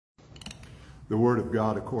The Word of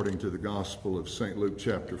God according to the Gospel of St. Luke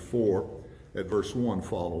chapter 4 at verse 1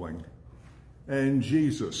 following. And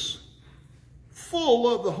Jesus, full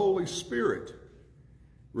of the Holy Spirit,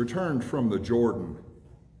 returned from the Jordan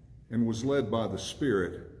and was led by the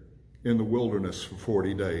Spirit in the wilderness for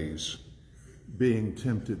 40 days, being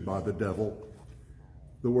tempted by the devil.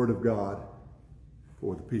 The Word of God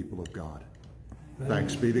for the people of God.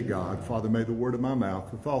 Thanks be to God. Father, may the word of my mouth,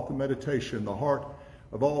 the thought, the meditation, the heart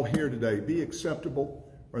of all here today be acceptable,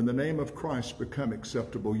 or in the name of Christ become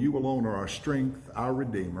acceptable. You alone are our strength, our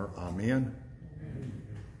Redeemer. Amen.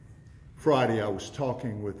 Friday I was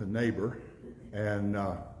talking with a neighbor, and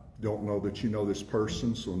don't know that you know this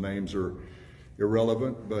person, so names are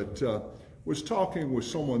irrelevant, but was talking with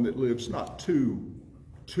someone that lives not too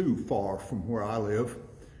far from where I live.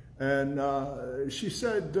 And she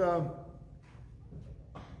said,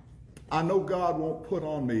 I know God won't put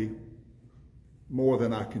on me more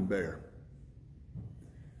than I can bear.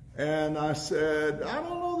 And I said, I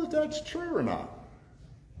don't know that that's true or not.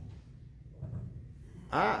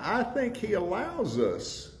 I think he allows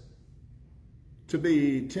us to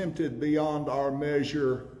be tempted beyond our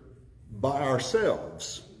measure by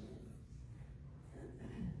ourselves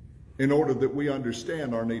in order that we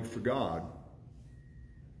understand our need for God.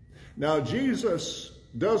 Now, Jesus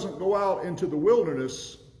doesn't go out into the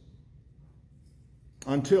wilderness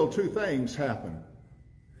until two things happen.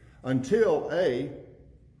 Until A,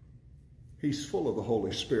 he's full of the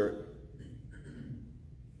Holy Spirit,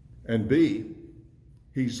 and B,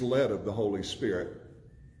 he's led of the Holy Spirit.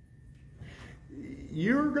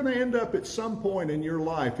 You're going to end up at some point in your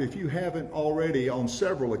life, if you haven't already on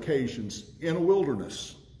several occasions, in a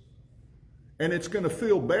wilderness. And it's going to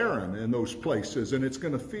feel barren in those places, and it's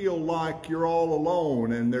going to feel like you're all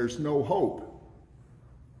alone and there's no hope.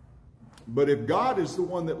 But if God is the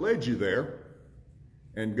one that led you there,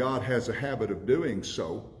 and God has a habit of doing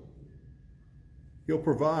so, he'll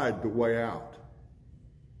provide the way out.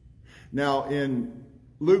 Now in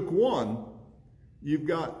Luke 1, you've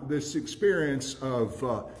got this experience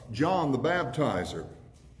of John the Baptizer.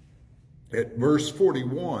 At verse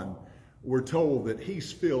 41, we're told that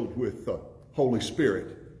he's filled with the Holy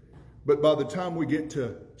Spirit. But by the time we get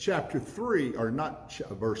to chapter 3, or not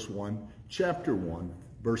verse 1, chapter 1,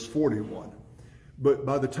 verse 41. But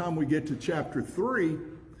by the time we get to chapter 3,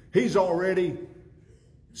 he's already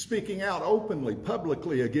speaking out openly,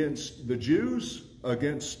 publicly against the Jews,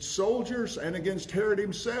 against soldiers, and against Herod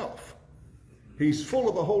himself. He's full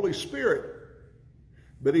of the Holy Spirit,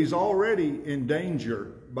 but he's already in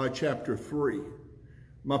danger by chapter 3.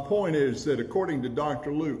 My point is that according to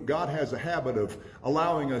Dr. Luke, God has a habit of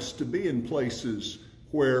allowing us to be in places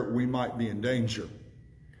where we might be in danger.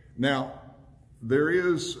 Now, there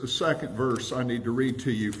is a second verse I need to read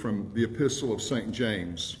to you from the Epistle of St.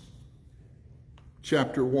 James,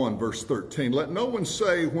 chapter 1, verse 13. Let no one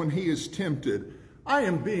say when he is tempted, I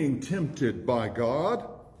am being tempted by God,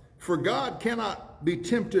 for God cannot be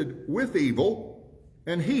tempted with evil,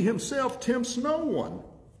 and he himself tempts no one.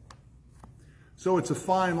 So it's a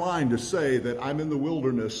fine line to say that I'm in the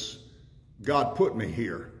wilderness, God put me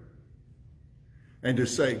here, and to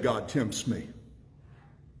say God tempts me.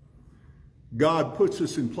 God puts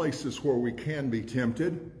us in places where we can be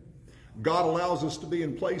tempted. God allows us to be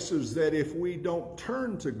in places that if we don't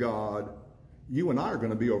turn to God, you and I are going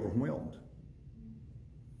to be overwhelmed.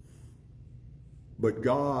 But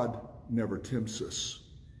God never tempts us.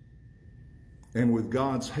 And with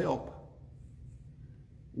God's help,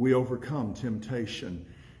 we overcome temptation.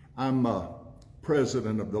 I'm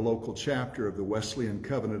president of the local chapter of the Wesleyan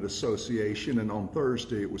Covenant Association, and on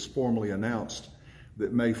Thursday it was formally announced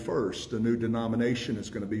that May 1st, a new denomination is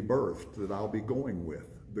going to be birthed that I'll be going with,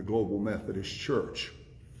 the Global Methodist Church.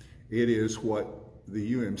 It is what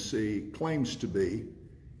the UMC claims to be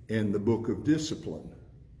in the Book of Discipline,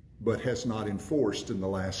 but has not enforced in the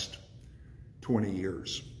last 20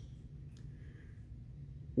 years.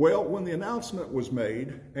 Well, when the announcement was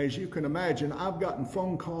made, as you can imagine, I've gotten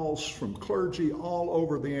phone calls from clergy all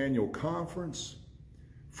over the annual conference,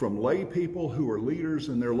 from lay people who are leaders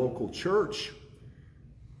in their local church,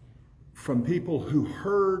 from people who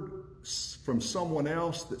heard from someone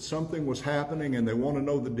else that something was happening and they want to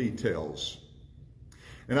know the details.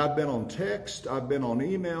 And I've been on text, I've been on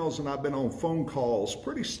emails, and I've been on phone calls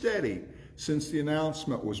pretty steady since the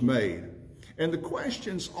announcement was made. And the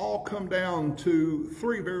questions all come down to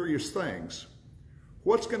three various things.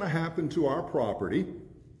 What's going to happen to our property?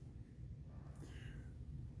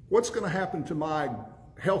 What's going to happen to my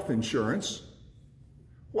health insurance?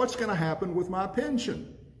 What's going to happen with my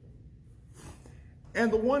pension? And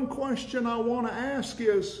the one question I want to ask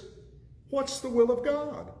is, what's the will of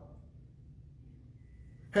God?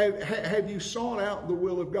 Have you sought out the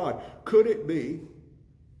will of God? Could it be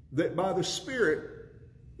that by the Spirit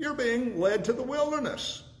you're being led to the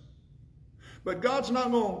wilderness? But God's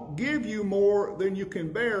not going to give you more than you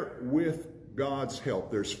can bear with God's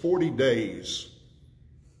help. There's 40 days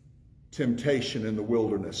temptation in the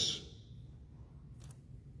wilderness.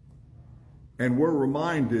 And we're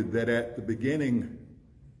reminded that at the beginning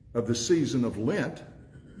of the season of Lent,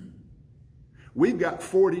 we've got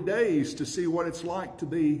 40 days to see what it's like to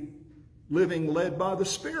be living led by the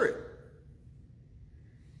Spirit.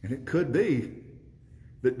 And it could be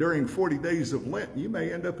that during 40 days of Lent, you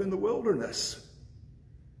may end up in the wilderness.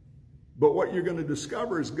 But what you're going to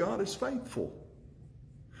discover is God is faithful.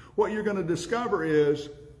 What you're going to discover is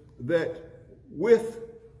that with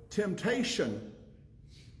temptation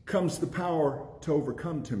comes the power to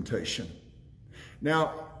overcome temptation.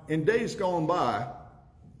 Now, in days gone by,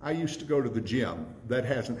 I used to go to the gym. That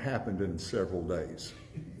hasn't happened in several days.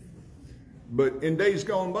 But in days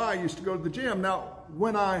gone by, I used to go to the gym. Now,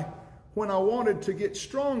 when I wanted to get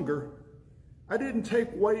stronger, I didn't take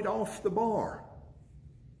weight off the bar.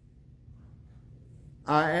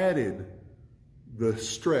 I added the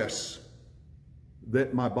stress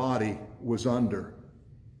that my body was under.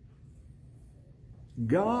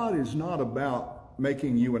 God is not about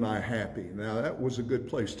making you and I happy. Now, that was a good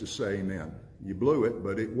place to say amen. You blew it,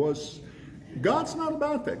 but it was. God's not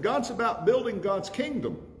about that. God's about building God's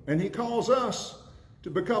kingdom, and He calls us to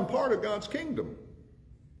become part of God's kingdom.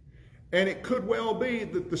 And it could well be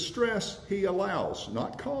that the stress He allows,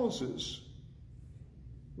 not causes.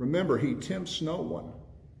 Remember, He tempts no one,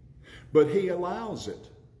 but He allows it.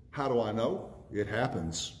 How do I know? It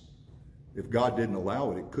happens. If God didn't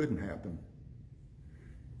allow it, it couldn't happen.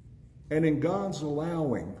 And in God's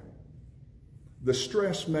allowing, the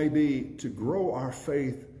stress may be to grow our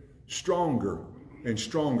faith stronger and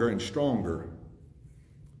stronger and stronger.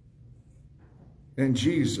 And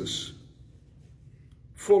Jesus,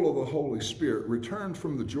 full of the Holy Spirit, returned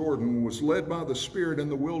from the Jordan and was led by the Spirit in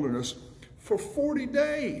the wilderness for 40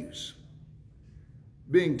 days,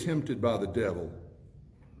 being tempted by the devil.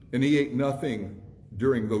 And He ate nothing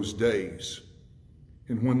during those days.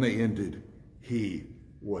 And when they ended, He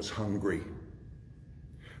was hungry.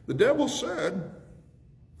 The devil said,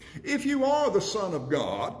 "If you are the Son of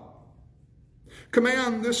God,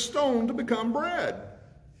 command this stone to become bread."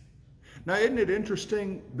 Now, isn't it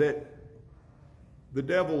interesting that the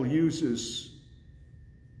devil uses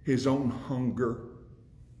his own hunger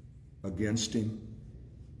against him?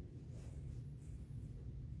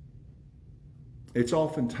 It's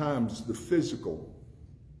oftentimes the physical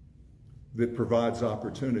that provides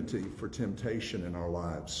opportunity for temptation in our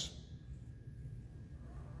lives.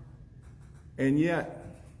 And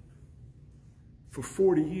yet, for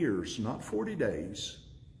 40 years, not 40 days,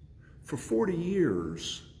 for 40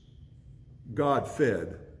 years, God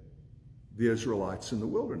fed the Israelites in the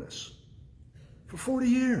wilderness. For 40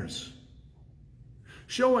 years.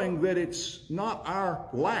 Showing that it's not our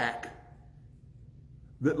lack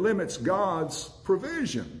that limits God's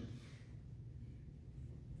provision.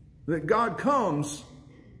 That God comes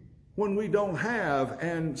when we don't have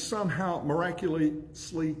and somehow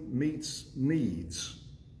miraculously meets needs.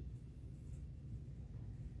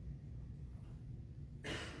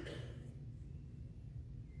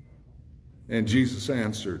 And Jesus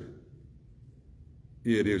answered,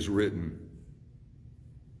 "It is written,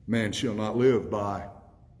 man shall not live by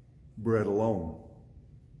bread alone."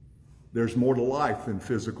 There's more to life than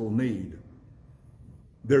physical need.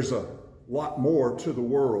 There's a lot more to the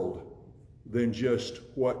world than just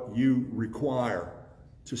what you require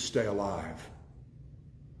to stay alive.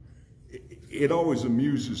 It always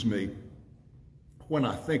amuses me when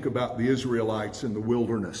I think about the Israelites in the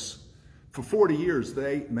wilderness. For 40 years,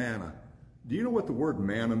 they ate manna. Do you know what the word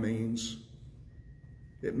manna means?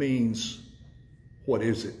 It means, what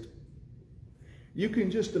is it? You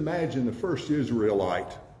can just imagine the first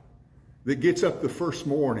Israelite that gets up the first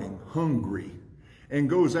morning hungry and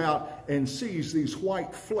goes out and sees these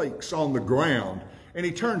white flakes on the ground. And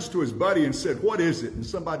he turns to his buddy and said, "What is it?" And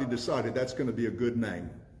somebody decided that's going to be a good name.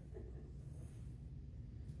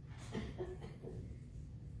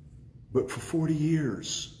 But for 40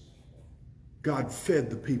 years, God fed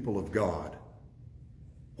the people of God.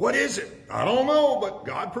 What is it? I don't know, but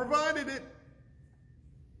God provided it.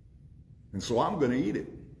 And so I'm going to eat it.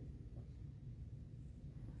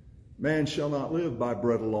 Man shall not live by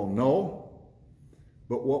bread alone. No.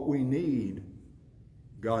 But what we need,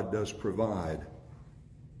 God does provide.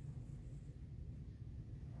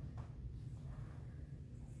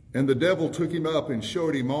 And the devil took him up and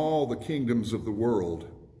showed him all the kingdoms of the world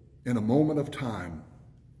in a moment of time,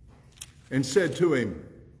 and said to him,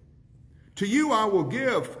 To you I will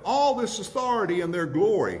give all this authority and their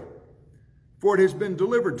glory, for it has been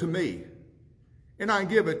delivered to me, and I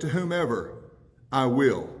give it to whomever I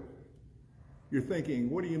will. You're thinking,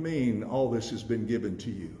 what do you mean all this has been given to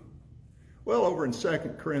you? Well, over in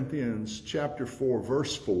 2 Corinthians chapter 4,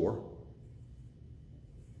 verse 4,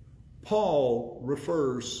 Paul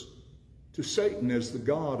refers to Satan as the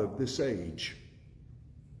god of this age.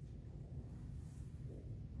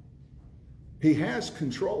 He has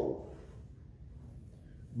control,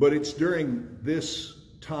 but it's during this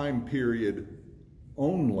time period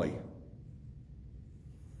only.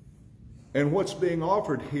 And what's being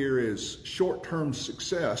offered here is short-term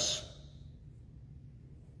success.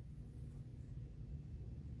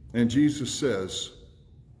 And Jesus says,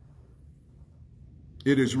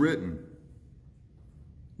 it is written,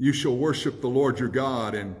 you shall worship the Lord your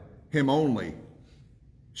God, and him only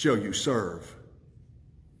shall you serve.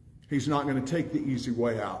 He's not going to take the easy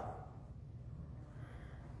way out.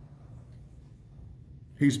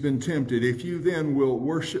 He's been tempted. If you then will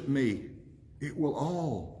worship me, it will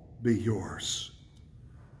all be yours.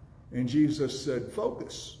 And Jesus said,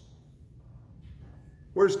 focus.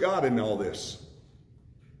 Where's God in all this?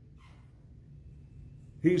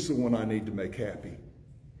 He's the one I need to make happy.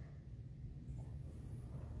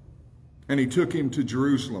 And he took him to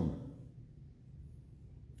Jerusalem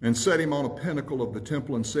and set him on a pinnacle of the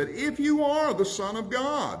temple and said, if you are the Son of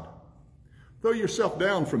God, throw yourself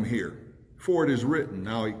down from here, for it is written.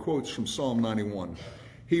 Now he quotes from Psalm 91.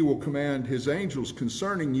 He will command his angels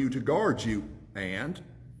concerning you to guard you, and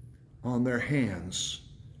on their hands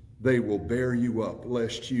they will bear you up,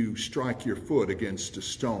 lest you strike your foot against a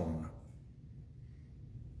stone.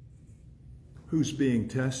 Who's being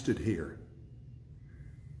tested here?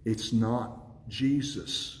 It's not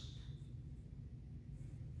Jesus.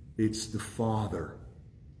 It's the Father.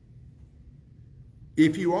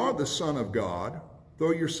 If you are the Son of God,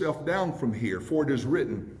 throw yourself down from here, for it is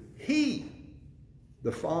written, He,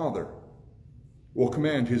 the Father, will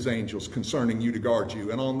command his angels concerning you to guard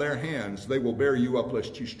you, and on their hands they will bear you up,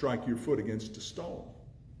 lest you strike your foot against a stone.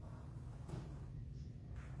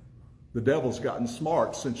 The devil's gotten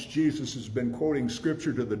smart. Since Jesus has been quoting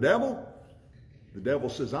Scripture to the devil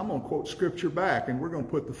says, I'm going to quote Scripture back, and we're going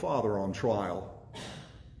to put the Father on trial.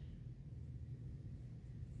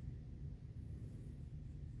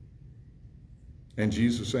 And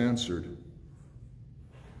Jesus answered,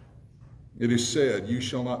 it is said, you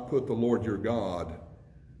shall not put the Lord your God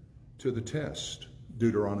to the test.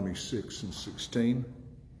 Deuteronomy 6:16.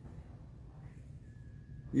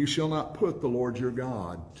 You shall not put the Lord your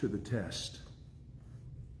God to the test.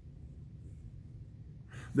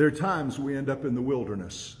 There are times we end up in the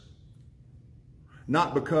wilderness.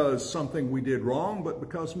 Not because something we did wrong, but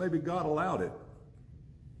because maybe God allowed it.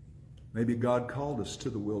 Maybe God called us to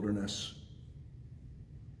the wilderness.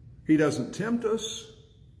 He doesn't tempt us,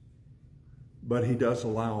 but he does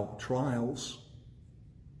allow trials.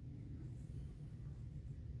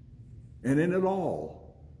 And in it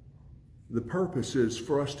all, the purpose is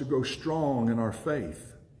for us to go strong in our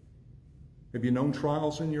faith. Have you known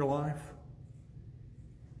trials in your life?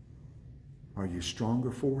 Are you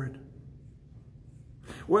stronger for it?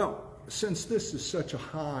 Well, since this is such a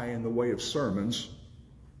high in the way of sermons,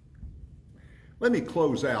 let me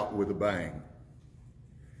close out with a bang.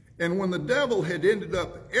 And when the devil had ended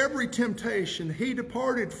up every temptation, he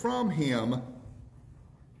departed from him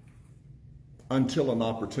until an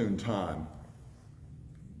opportune time.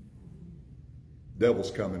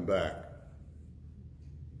 Devil's coming back.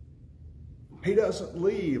 He doesn't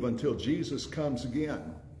leave until Jesus comes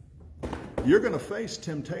again. You're going to face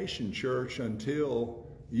temptation, church, until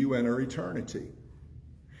you enter eternity.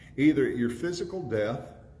 Either at your physical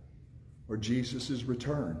death or Jesus'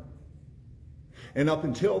 return. And up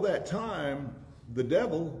until that time, the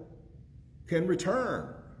devil can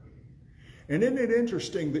return. And isn't it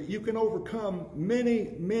interesting that you can overcome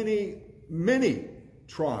many, many, many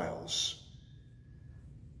trials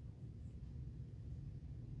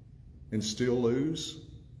and still lose?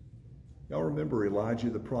 Y'all remember Elijah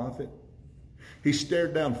the prophet? He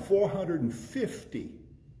stared down 450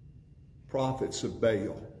 prophets of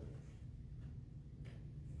Baal.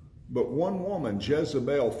 But one woman,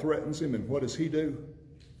 Jezebel, threatens him, and what does he do?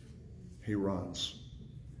 He runs.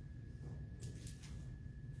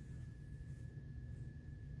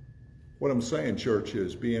 What I'm saying, church,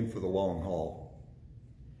 is be in for the long haul.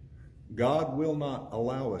 God will not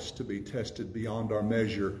allow us to be tested beyond our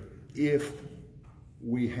measure if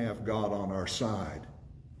we have God on our side.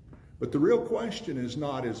 But the real question is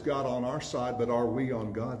not, is God on our side, but are we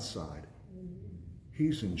on God's side?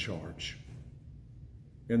 He's in charge.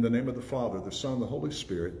 In the name of the Father, the Son, and the Holy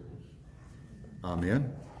Spirit,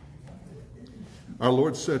 Amen. Our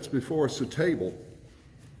Lord sets before us a table.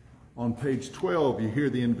 On page 12, you hear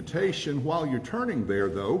the invitation. While you're turning there,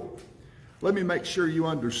 though, let me make sure you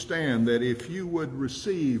understand that if you would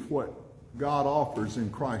receive what God offers in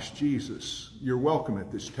Christ Jesus, you're welcome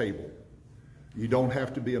at this table. You don't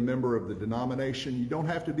have to be a member of the denomination. You don't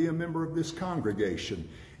have to be a member of this congregation.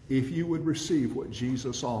 If you would receive what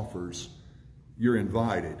Jesus offers, you're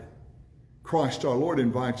invited. Christ our Lord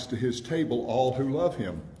invites to his table all who love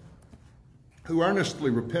him, who earnestly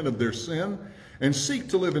repent of their sin and seek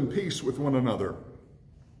to live in peace with one another.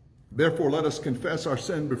 Therefore, let us confess our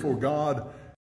sin before God